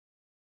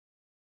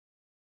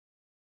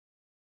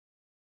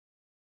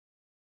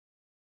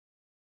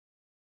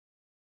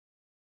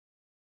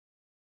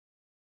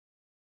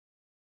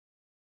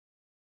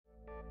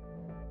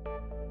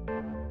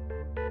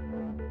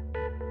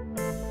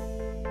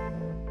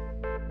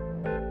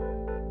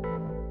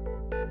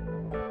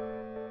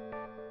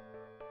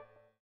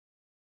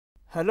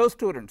Hello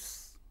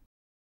students.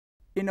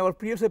 In our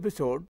previous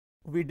episode,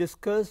 we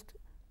discussed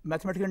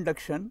mathematical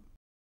induction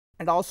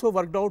and also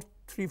worked out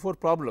 3-4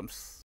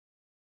 problems.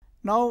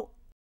 Now,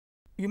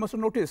 you must have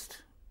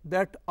noticed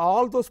that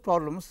all those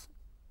problems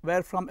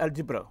were from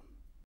algebra.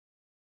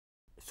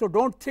 So,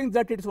 don't think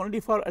that it is only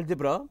for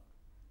algebra.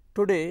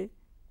 Today,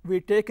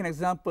 we take an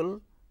example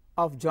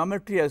of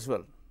geometry as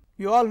well.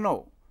 You all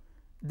know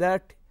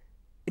that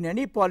in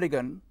any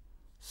polygon,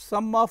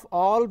 sum of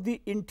all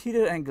the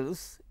interior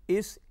angles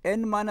is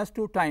n minus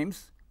 2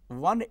 times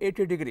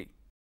 180 degree.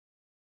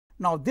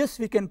 Now, this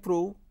we can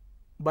prove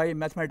by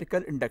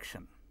mathematical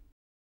induction.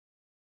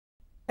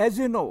 As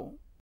you know,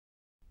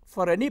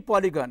 for any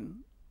polygon,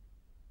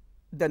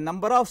 the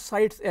number of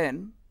sides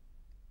n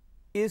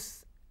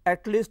is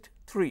at least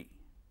 3,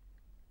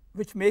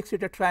 which makes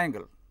it a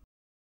triangle.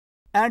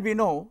 And we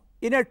know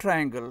in a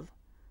triangle,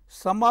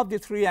 sum of the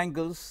 3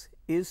 angles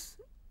is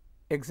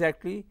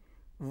exactly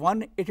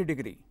 180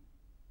 degree.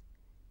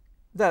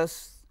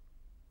 Thus,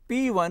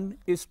 P1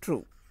 is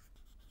true.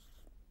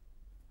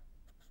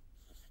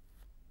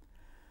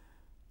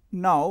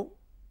 Now,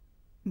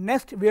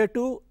 next we have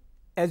to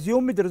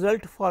assume the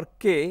result for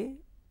k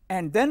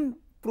and then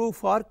prove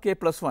for k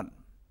plus 1.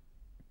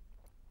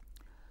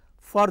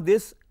 For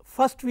this,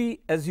 first we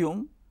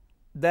assume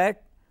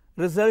that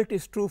result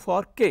is true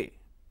for k,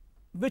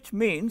 which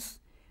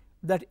means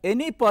that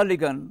any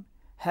polygon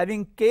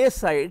having k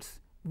sides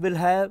will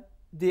have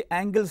the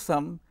angle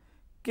sum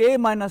k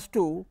minus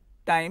 2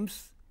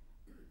 times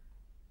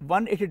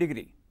 180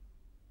 degree.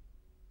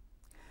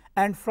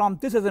 And from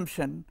this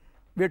assumption,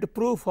 we have to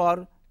prove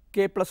for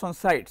k plus 1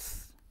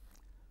 sides.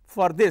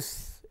 For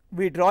this,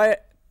 we draw a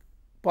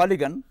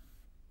polygon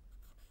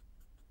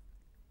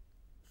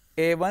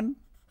A1,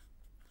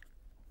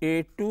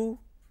 A2,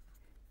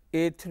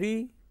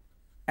 A3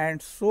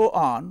 and so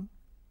on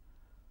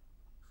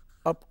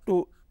up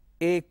to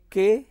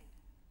AK,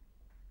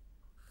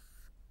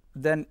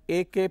 then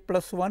AK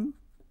plus 1.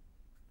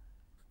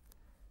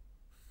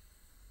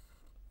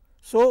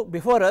 So,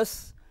 before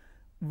us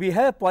we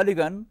have a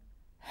polygon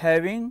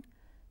having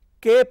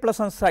k plus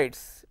 1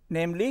 sides,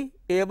 namely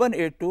A1,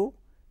 A2,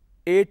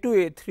 A2,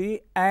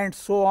 A3 and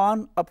so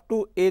on up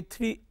to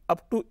A3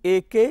 up to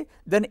AK,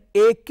 then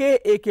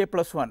AK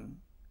plus 1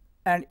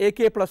 and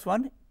AK plus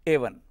 1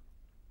 A1.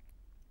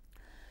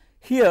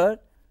 Here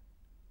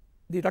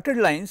the dotted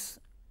lines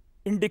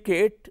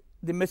indicate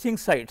the missing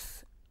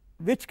sides,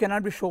 which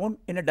cannot be shown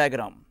in a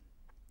diagram.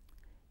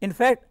 In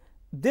fact,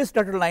 this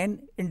dotted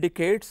line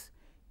indicates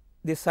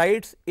the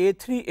sides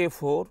A3,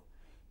 A4,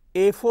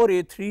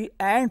 A4, A3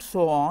 and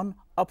so on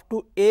up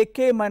to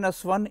AK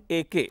minus 1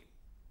 AK.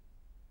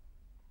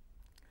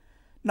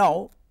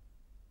 Now,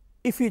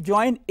 if we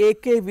join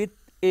AK with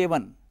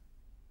A1,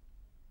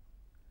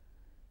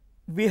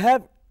 we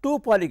have two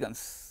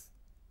polygons,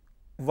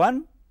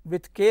 one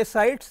with k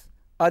sides,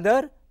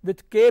 other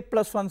with k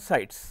plus 1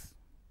 sides,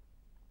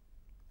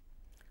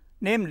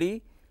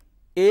 namely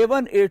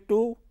A1,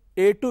 A2,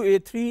 A2,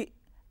 A3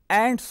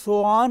 and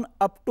so on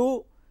up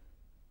to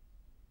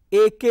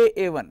AK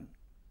A1.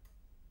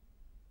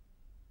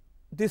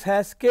 This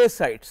has k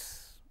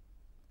sides.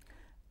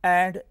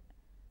 And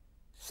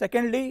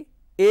secondly,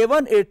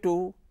 A1,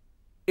 A2,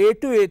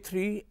 A2,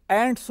 A3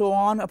 and so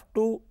on up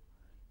to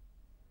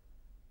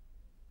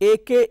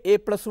AK A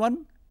plus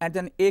 1 and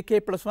then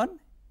AK plus 1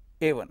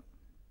 A1.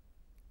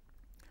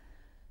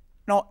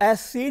 Now,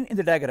 as seen in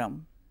the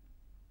diagram,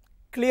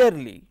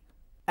 clearly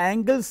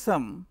angle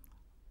sum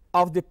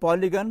of the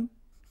polygon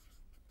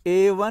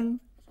A1,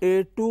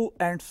 A2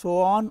 and so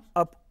on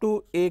up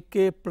to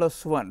AK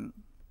plus 1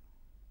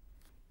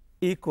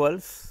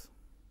 equals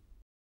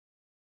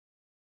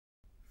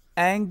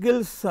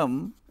angle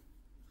sum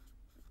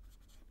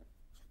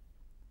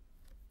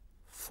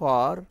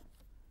for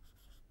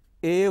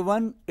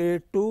A1,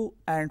 A2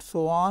 and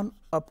so on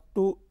up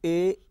to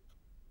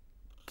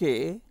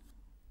AK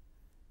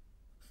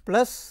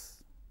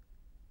plus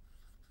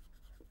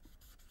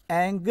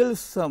angle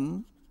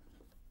sum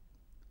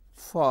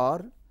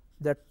for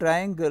the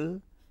triangle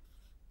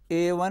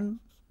A1,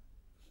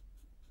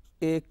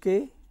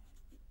 AK,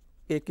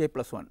 AK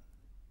plus 1,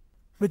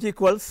 which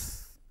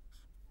equals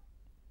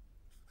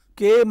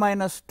k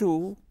minus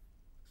 2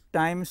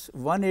 times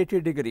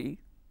 180 degree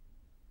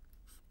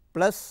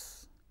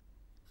plus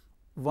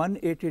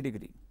 180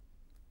 degree,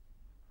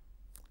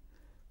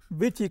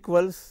 which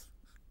equals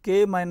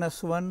k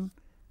minus 1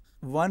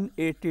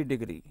 180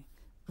 degree,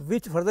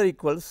 which further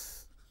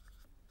equals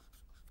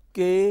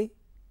k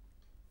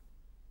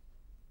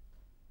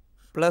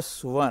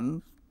plus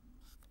 1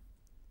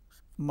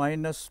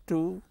 minus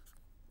 2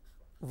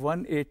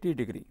 180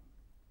 degree.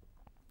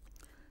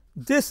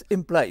 This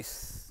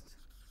implies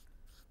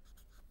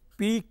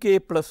Pk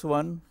plus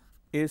 1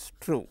 is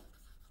true.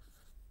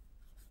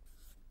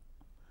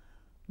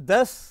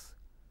 Thus,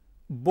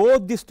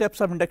 both the steps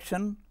of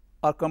induction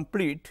are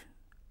complete.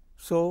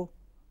 So,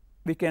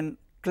 we can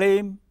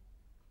claim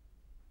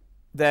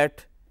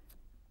that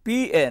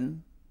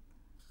Pn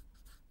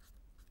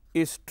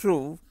is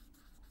true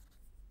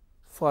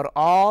for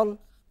all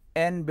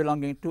n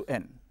belonging to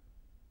n,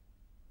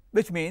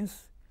 which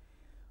means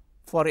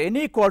for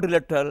any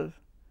quadrilateral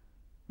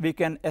we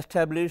can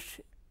establish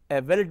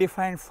a well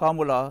defined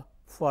formula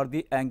for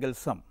the angle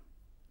sum.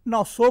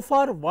 Now, so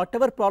far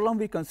whatever problem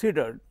we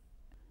considered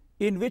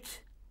in which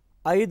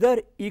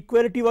either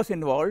equality was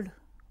involved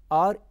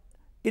or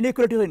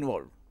inequality was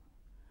involved,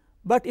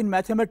 but in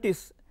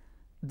mathematics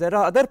there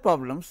are other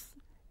problems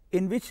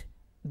in which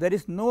there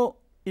is no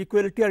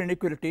equality or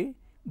inequality,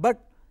 but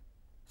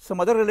some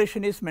other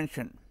relation is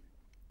mentioned,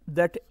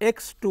 that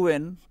x to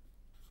n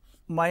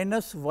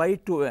minus y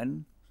to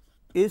n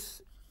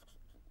is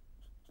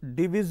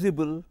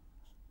divisible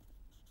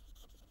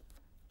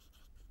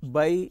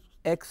by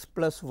x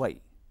plus y.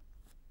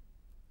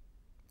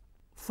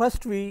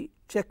 First we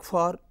check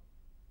for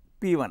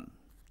P1.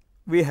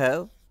 We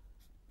have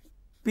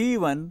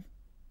P1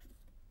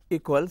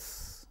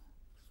 equals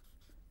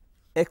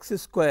x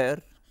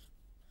square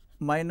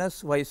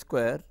minus y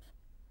square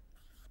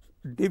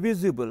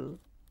divisible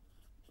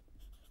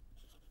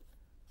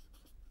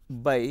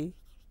by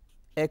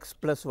x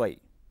plus y,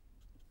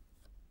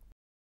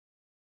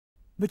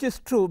 which is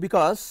true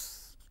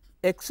because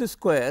x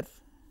square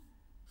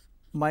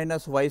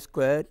minus y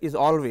square is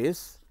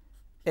always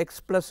x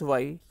plus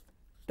y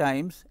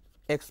times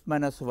x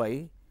minus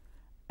y,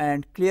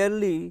 and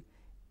clearly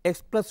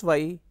x plus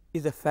y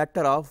is a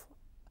factor of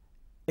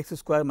x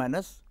square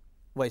minus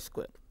y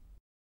square.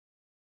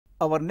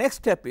 Our next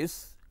step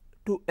is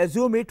to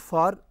assume it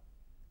for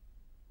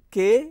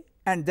k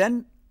and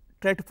then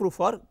try to prove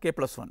for k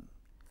plus 1.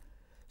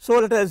 So,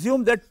 let us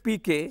assume that p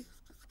k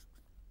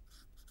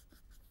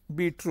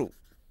be true.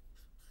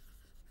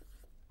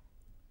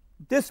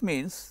 This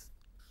means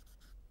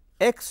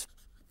x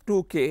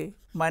 2k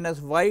minus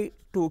y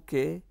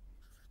 2k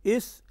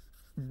is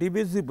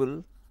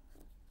divisible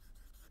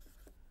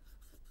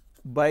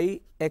by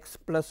x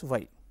plus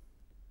y.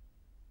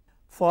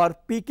 For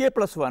p k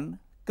plus 1,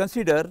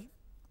 consider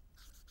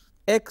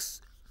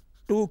x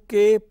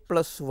 2k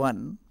plus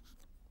 1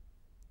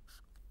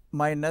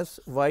 minus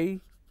y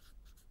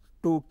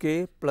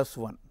 2k plus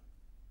 1.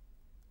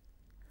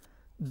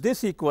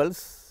 This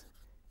equals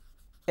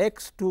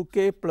x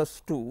 2k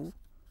plus 2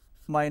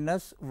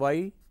 minus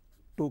y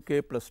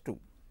 2k plus 2.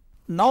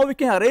 Now, we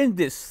can arrange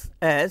this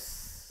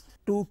as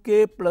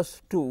 2k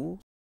plus 2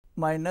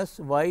 minus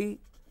y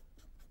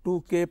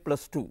 2k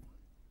plus 2,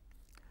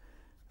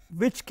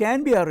 which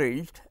can be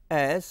arranged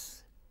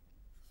as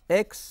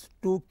x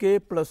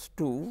 2k plus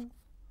 2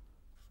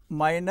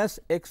 minus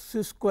x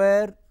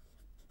square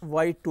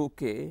y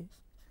 2k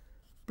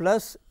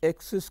plus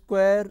x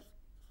square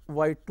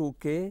y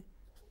 2k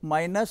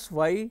minus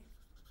y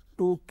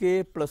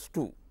 2k plus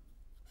 2.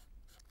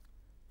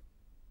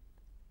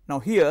 Now,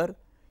 here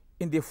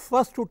in the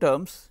first two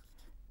terms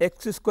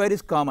x square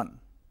is common,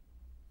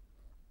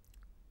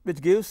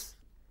 which gives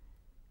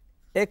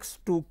x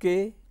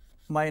 2k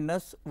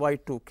minus y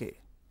 2k.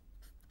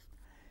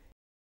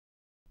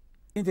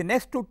 In the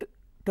next two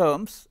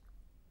terms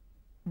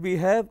we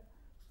have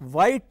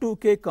y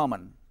 2k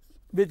common,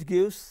 which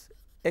gives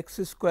x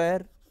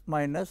square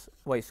minus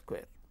y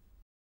square.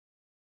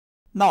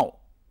 Now,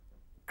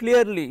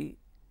 clearly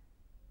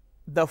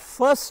the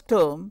first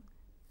term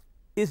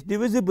is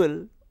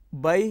divisible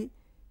by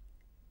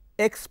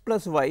x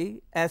plus y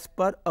as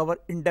per our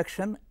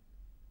induction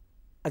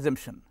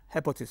assumption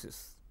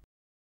hypothesis,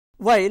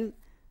 while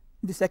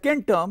the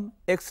second term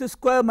x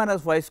square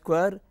minus y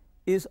square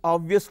is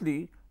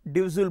obviously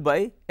divisible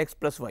by x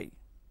plus y.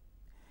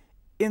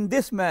 In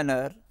this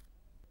manner,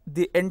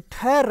 the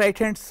entire right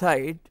hand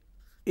side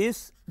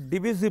is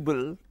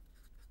divisible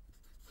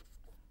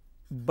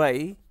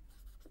by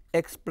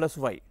x plus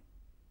y,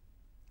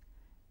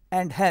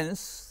 and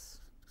hence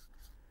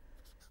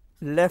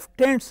left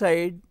hand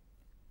side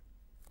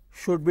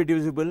should be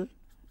divisible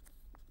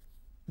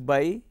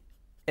by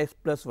x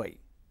plus y.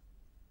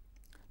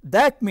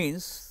 That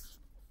means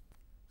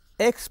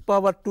x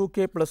power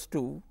 2k plus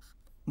 2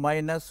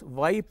 minus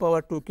y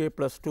power 2k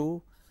plus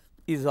 2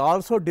 is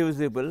also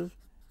divisible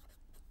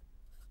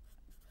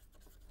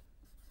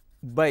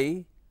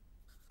by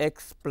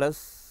x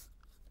plus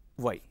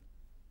y,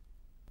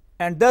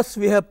 and thus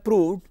we have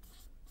proved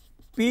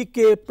p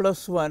k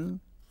plus 1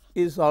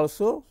 is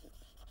also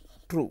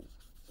true.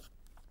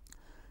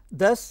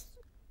 Thus,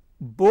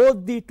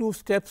 both the two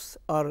steps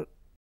are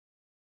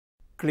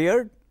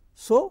cleared.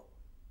 So,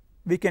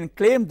 we can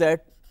claim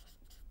that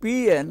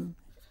P n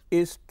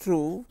is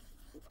true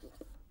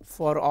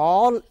for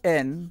all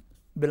n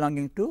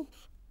belonging to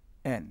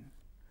n.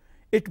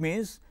 It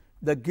means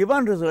the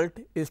given result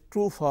is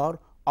true for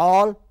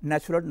all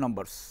natural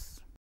numbers.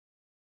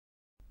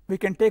 We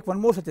can take one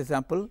more such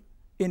example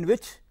in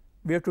which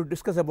we have to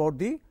discuss about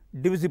the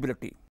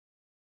divisibility.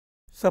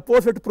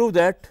 Suppose we have to prove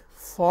that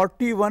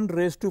 41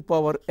 raised to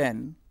power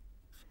n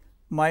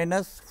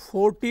minus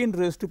 14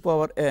 raised to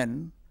power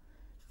n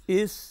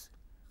is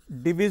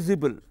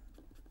divisible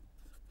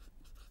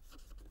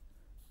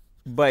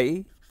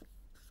by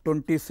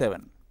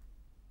 27.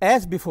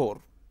 As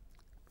before,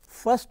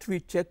 first we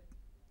check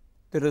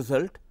the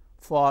result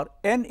for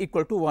n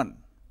equal to 1.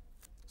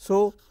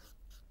 So,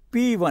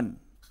 P1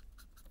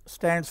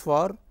 stands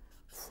for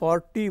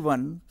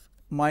 41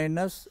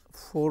 minus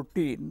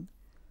 14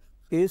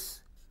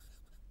 is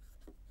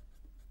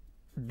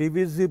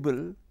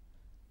divisible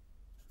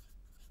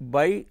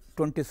by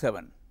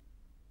 27,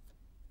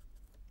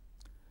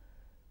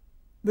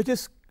 which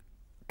is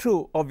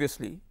true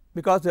obviously,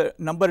 because the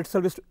number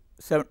itself is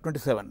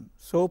 27.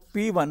 So,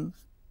 P1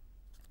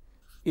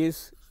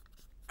 is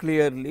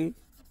clearly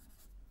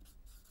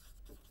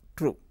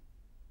true.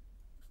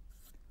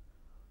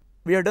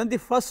 We have done the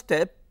first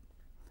step.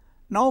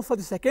 Now, for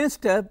the second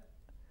step,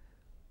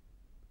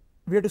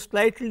 we have to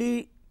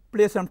slightly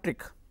play some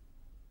trick.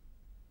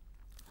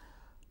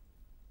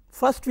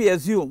 First, we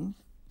assume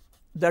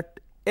that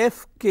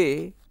f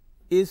k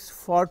is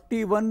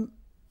 41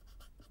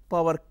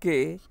 power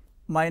k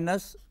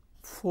minus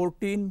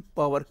 14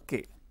 power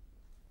k.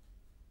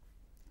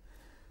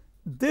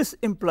 This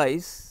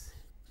implies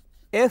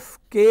f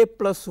k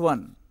plus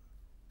 1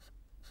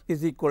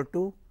 is equal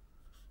to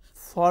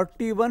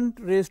 41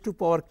 raised to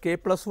power k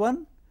plus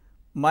 1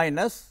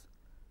 minus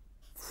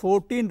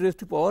 14 raised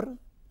to power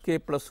k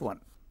plus 1.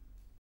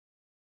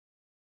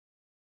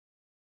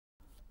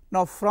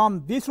 Now,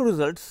 from these two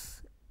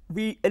results,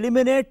 we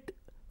eliminate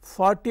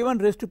 41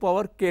 raised to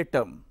power k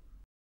term.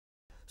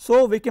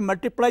 So, we can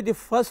multiply the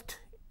first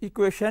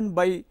equation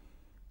by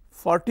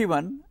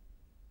 41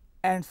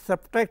 and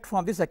subtract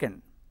from the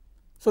second.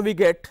 So, we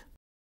get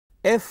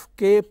f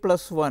k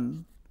plus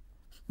 1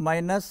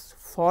 minus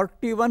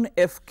 41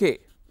 f k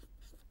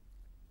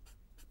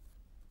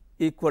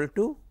equal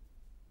to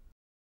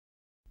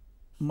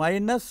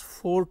minus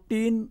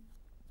 14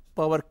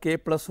 power k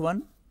plus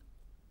 1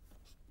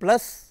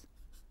 plus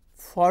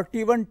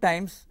 41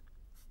 times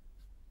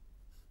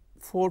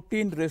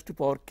 14 raised to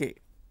power k,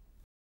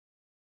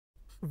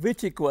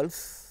 which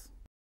equals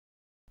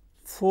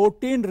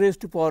 14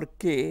 raised to power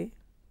k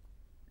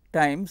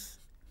times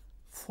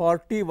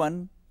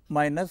 41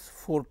 minus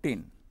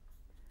 14,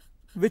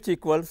 which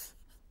equals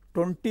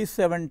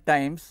 27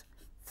 times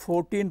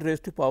 14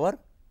 raised to power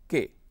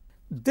k.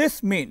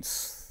 This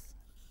means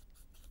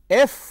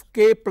f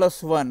k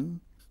plus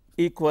 1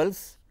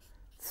 equals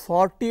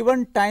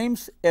 41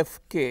 times f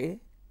k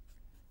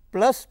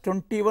plus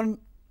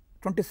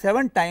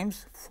 27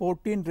 times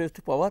 14 raised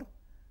to power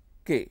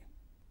k.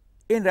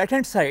 In right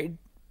hand side,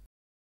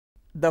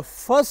 the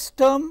first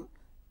term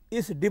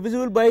is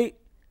divisible by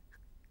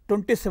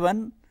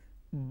 27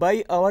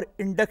 by our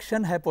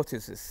induction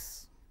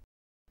hypothesis,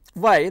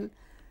 while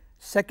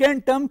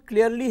second term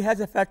clearly has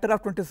a factor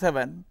of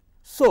 27.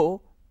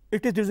 So,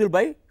 it is divisible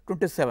by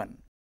 27.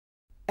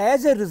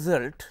 As a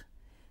result,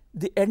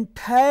 the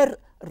entire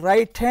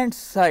right hand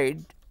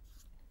side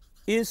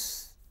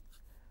is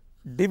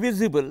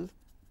divisible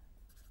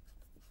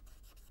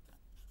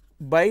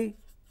by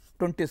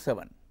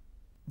 27,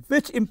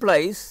 which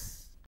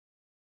implies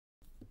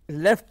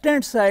left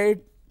hand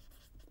side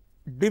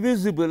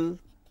divisible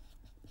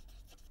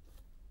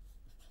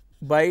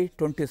by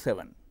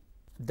 27.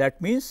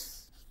 That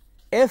means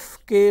f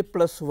k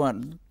plus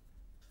 1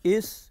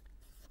 is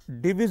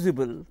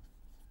divisible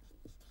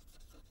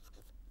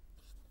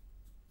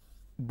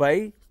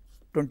by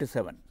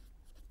 27.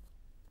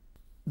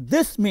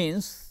 This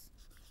means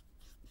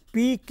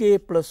p k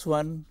plus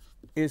 1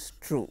 is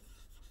true.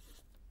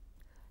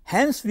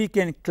 Hence, we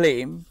can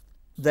claim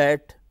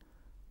that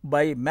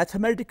by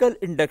mathematical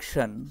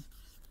induction,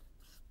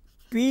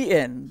 P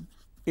n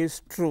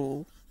is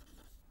true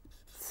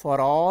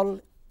for all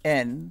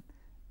n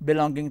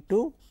belonging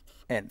to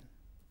n.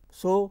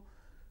 So,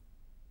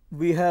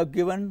 we have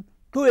given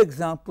two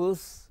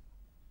examples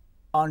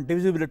on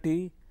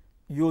divisibility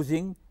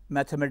using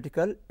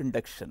mathematical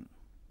induction.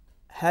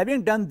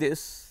 Having done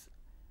this,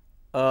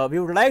 we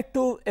would like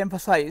to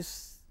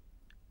emphasize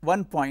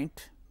one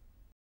point: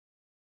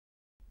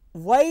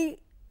 why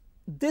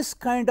this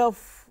kind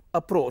of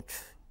approach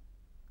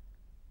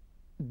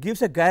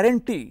gives a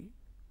guarantee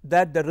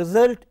that the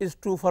result is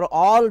true for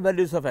all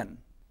values of n.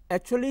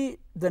 Actually,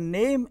 the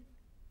name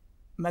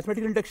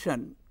mathematical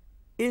induction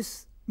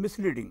is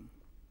misleading.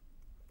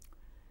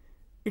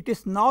 It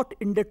is not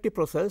inductive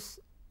process,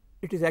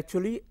 it is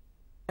actually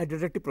a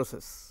deductive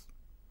process.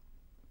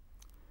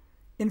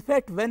 In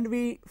fact, when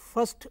we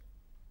first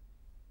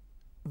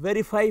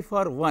verify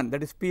for 1,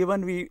 that is P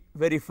 1 we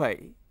verify,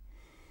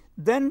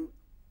 then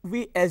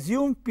we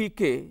assume P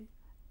k,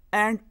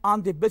 and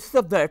on the basis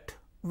of that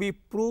we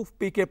prove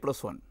P k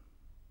plus 1.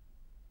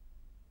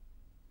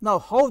 Now,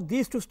 how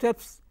these two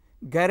steps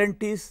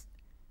guarantees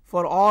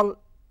for all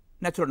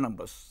natural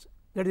numbers,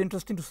 that is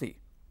interesting to see.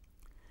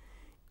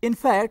 In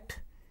fact,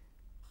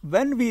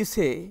 when we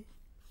say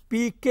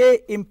P k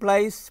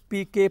implies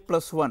P k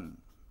plus 1,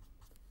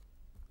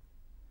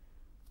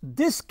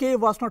 this k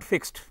was not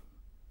fixed,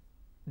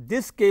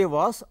 this k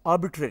was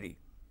arbitrary.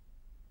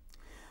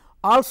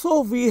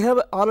 Also, we have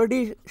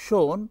already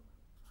shown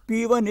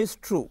P 1 is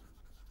true.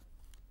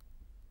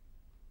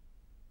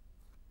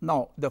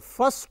 Now, the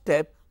first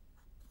step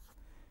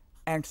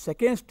and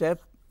second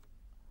step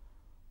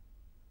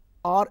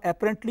are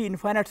apparently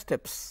infinite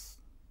steps.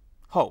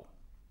 How?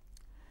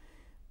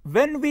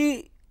 When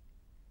we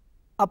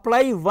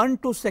apply 1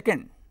 to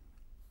second,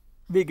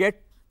 we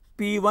get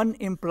P1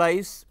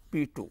 implies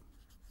P2.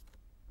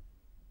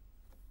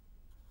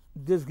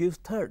 This gives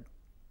third.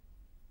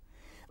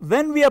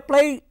 When we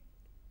apply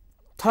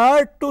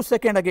third to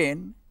second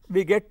again,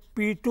 we get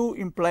P2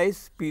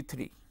 implies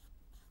P3.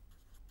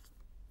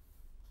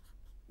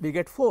 We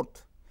get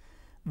fourth.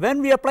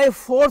 When we apply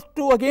fourth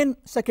to again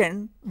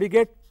second, we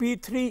get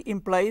P3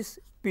 implies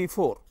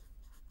P4.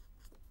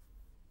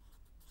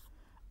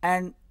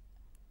 And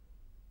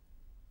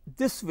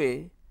this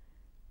way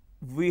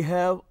we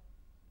have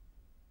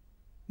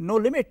no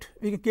limit,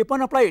 we can keep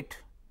on apply it.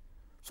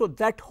 So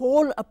that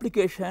whole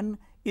application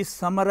is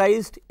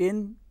summarized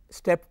in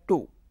step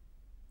 2,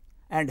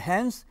 and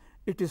hence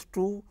it is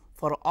true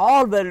for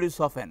all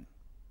values of n.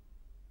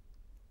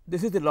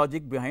 This is the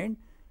logic behind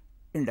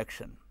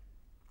induction.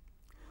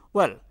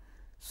 Well,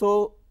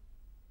 so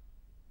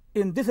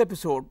in this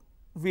episode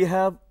we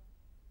have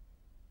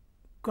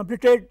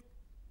completed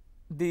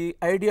the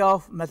idea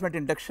of mathematical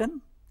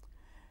induction,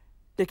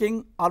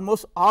 taking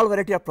almost all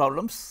variety of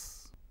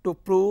problems to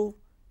prove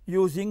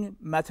using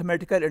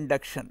mathematical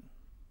induction,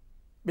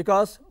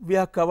 because we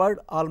have covered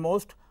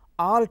almost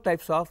all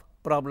types of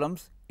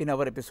problems in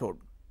our episode.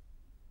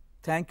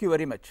 Thank you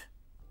very much.